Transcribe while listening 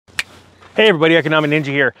Hey everybody, Economic Ninja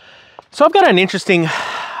here. So I've got an interesting,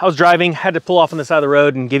 I was driving, had to pull off on the side of the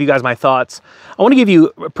road and give you guys my thoughts. I want to give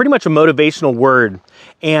you pretty much a motivational word,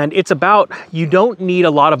 and it's about you don't need a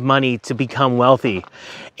lot of money to become wealthy.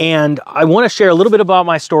 And I want to share a little bit about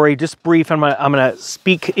my story, just brief. I'm gonna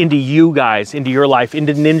speak into you guys, into your life,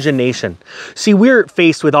 into Ninja Nation. See, we're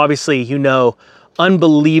faced with, obviously, you know,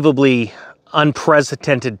 unbelievably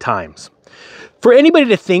unprecedented times. For anybody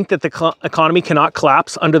to think that the economy cannot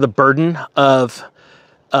collapse under the burden of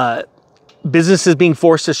businesses being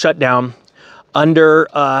forced to shut down, under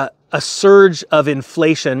a surge of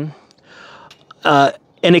inflation, an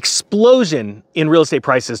explosion in real estate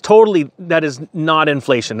prices, totally, that is not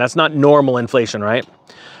inflation. That's not normal inflation, right?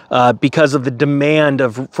 Because of the demand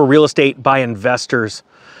for real estate by investors,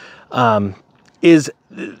 is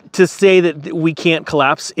to say that we can't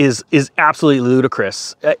collapse is absolutely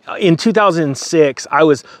ludicrous. In 2006, I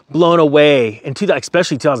was blown away,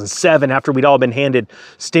 especially 2007, after we'd all been handed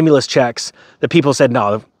stimulus checks, that people said,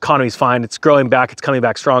 no, the economy's fine, it's growing back, it's coming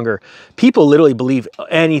back stronger. People literally believe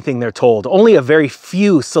anything they're told. Only a very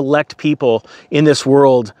few select people in this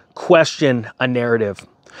world question a narrative.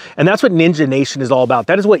 And that's what Ninja Nation is all about.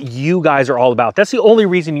 That is what you guys are all about. That's the only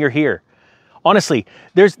reason you're here. Honestly,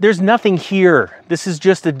 there's nothing here. This is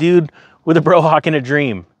just a dude with a bro hawk and a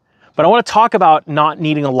dream. But I want to talk about not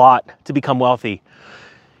needing a lot to become wealthy.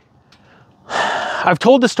 I've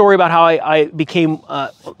told the story about how I became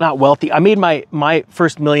not wealthy. I made my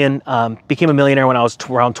first million, became a millionaire when I was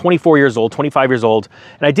around 24 years old, 25 years old,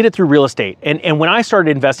 and I did it through real estate. And when I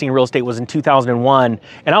started investing in real estate was in 2001,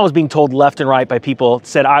 and I was being told left and right by people,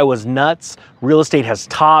 said I was nuts. Real estate has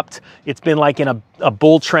topped. It's been like in a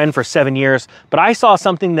bull trend for 7 years, but I saw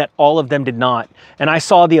something that all of them did not. And I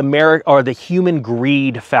saw the human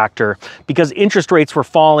greed factor, because interest rates were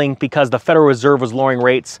falling because the Federal Reserve was lowering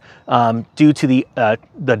rates due to the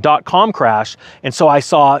dot-com crash. And so I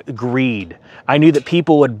saw greed. I knew that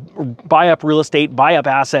people would buy up real estate, buy up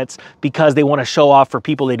assets because they want to show off for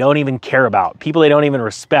people they don't even care about, people they don't even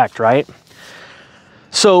respect, right?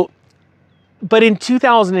 So, but in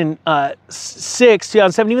 2006,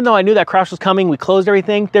 2007, even though I knew that crash was coming, we closed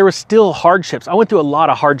everything, there were still hardships. I went through a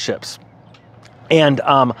lot of hardships. And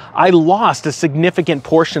I lost a significant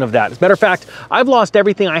portion of that. As a matter of fact, I've lost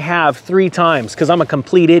everything I have 3 times because I'm a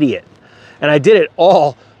complete idiot. And I did it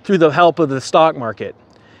all through the help of the stock market.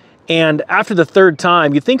 And after the 3rd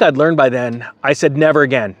time, you'd think I'd learned by then, I said never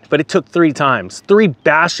again. But it took 3 times, 3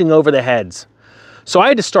 bashing over the heads. So I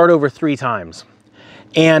had to start over 3 times.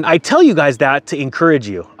 And I tell you guys that to encourage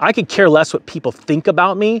you. I could care less what people think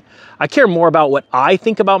about me. I care more about what I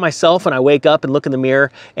think about myself when I wake up and look in the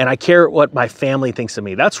mirror, and I care what my family thinks of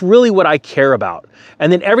me. That's really what I care about.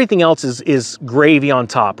 And then everything else is gravy on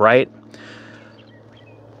top, right?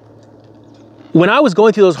 When I was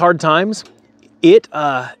going through those hard times, it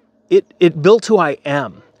built who I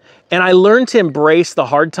am. And I learned to embrace the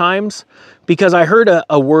hard times because I heard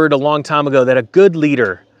a word a long time ago that a good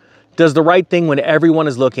leader does the right thing when everyone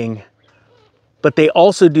is looking, but they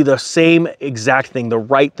also do the same exact thing, the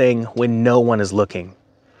right thing, when no one is looking.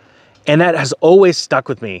 And that has always stuck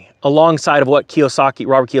with me, alongside of what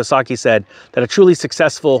Robert Kiyosaki said, that a truly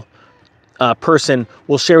successful person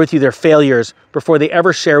will share with you their failures before they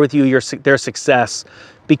ever share with you their success,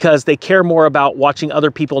 because they care more about watching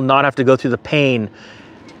other people not have to go through the pain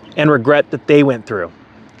and regret that they went through.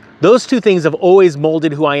 Those 2 things have always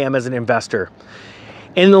molded who I am as an investor.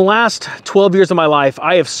 In the last 12 years of my life,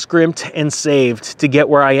 I have scrimped and saved to get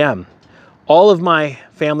where I am. All of my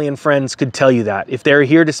family and friends could tell you that. If they're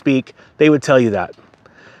here to speak, they would tell you that.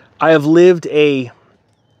 I have lived a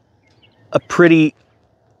pretty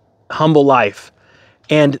humble life.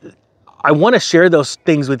 And I want to share those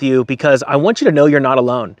things with you because I want you to know you're not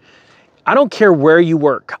alone. I don't care where you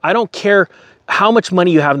work. I don't care how much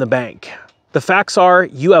money you have in the bank. The facts are,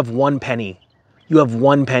 you have 1 penny. You have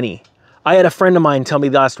 1 penny. I had a friend of mine tell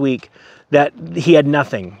me last week that he had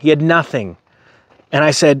nothing. He had nothing. And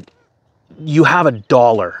I said, you have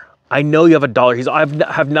 $1. I know you have $1. I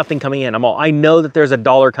have nothing coming in. I know that there's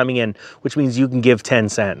 $1 coming in, which means you can give 10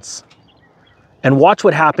 cents. And watch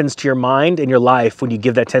what happens to your mind and your life when you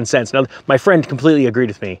give that 10 cents. Now, my friend completely agreed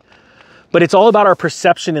with me. But it's all about our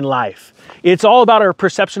perception in life. It's all about our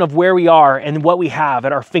perception of where we are and what we have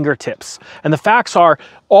at our fingertips. And the facts are,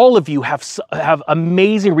 all of you have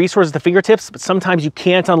amazing resources at the fingertips, but sometimes you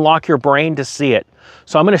can't unlock your brain to see it.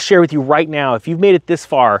 So I'm going to share with you right now, if you've made it this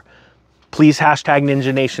far, please hashtag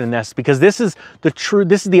Ninja Nation in this, because this is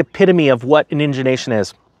the epitome of what a Ninja Nation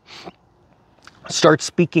is. Start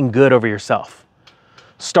speaking good over yourself.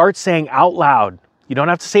 Start saying out loud, You don't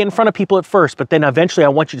have to say it in front of people at first, but then eventually I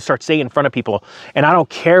want you to start saying it in front of people. And I don't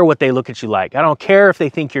care what they look at you like. I don't care if they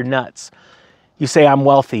think you're nuts. You say, I'm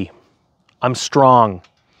wealthy. I'm strong.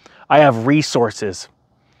 I have resources.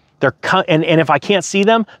 And if I can't see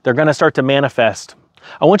them, they're going to start to manifest.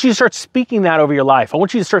 I want you to start speaking that over your life. I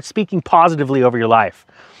want you to start speaking positively over your life.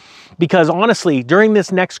 Because honestly, during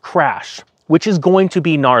this next crash, which is going to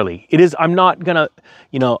be gnarly, I'm not going to,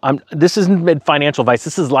 this isn't financial advice.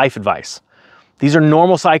 This is life advice. These are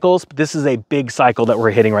normal cycles, but this is a big cycle that we're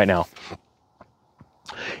hitting right now.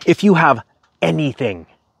 If you have anything,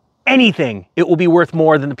 it will be worth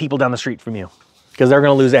more than the people down the street from you, because they're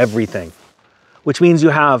going to lose everything, which means you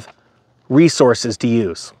have resources to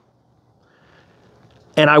use.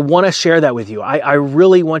 And I want to share that with you. I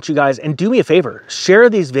really want you guys, and do me a favor, share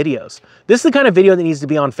these videos. This is the kind of video that needs to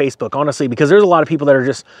be on Facebook, honestly, because there's a lot of people that are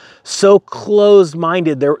just so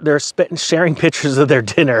closed-minded. They're sharing pictures of their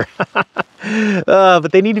dinner,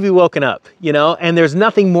 but they need to be woken up, and there's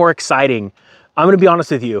nothing more exciting. I'm going to be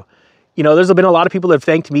honest with you. There's been a lot of people that have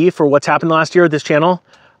thanked me for what's happened last year with this channel.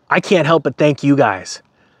 I can't help but thank you guys.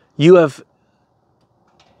 You have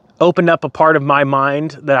opened up a part of my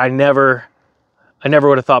mind that I never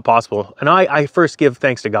would have thought possible. And I first give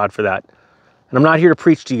thanks to God for that. And I'm not here to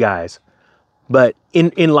preach to you guys, but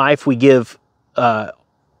in life we give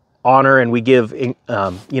honor, and we give,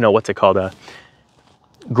 what's it called?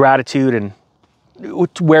 Gratitude, and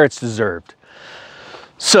where it's deserved.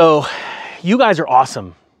 So you guys are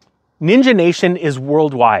awesome. Ninja Nation is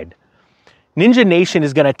worldwide. Ninja Nation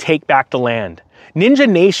is going to take back the land. Ninja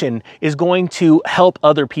Nation is going to help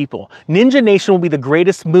other people. Ninja Nation will be the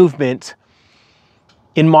greatest movement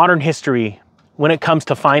in modern history when it comes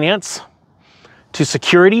to finance, to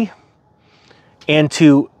security, and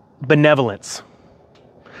to benevolence.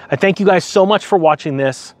 I thank you guys so much for watching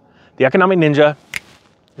this. The Economic Ninja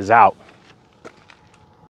is out.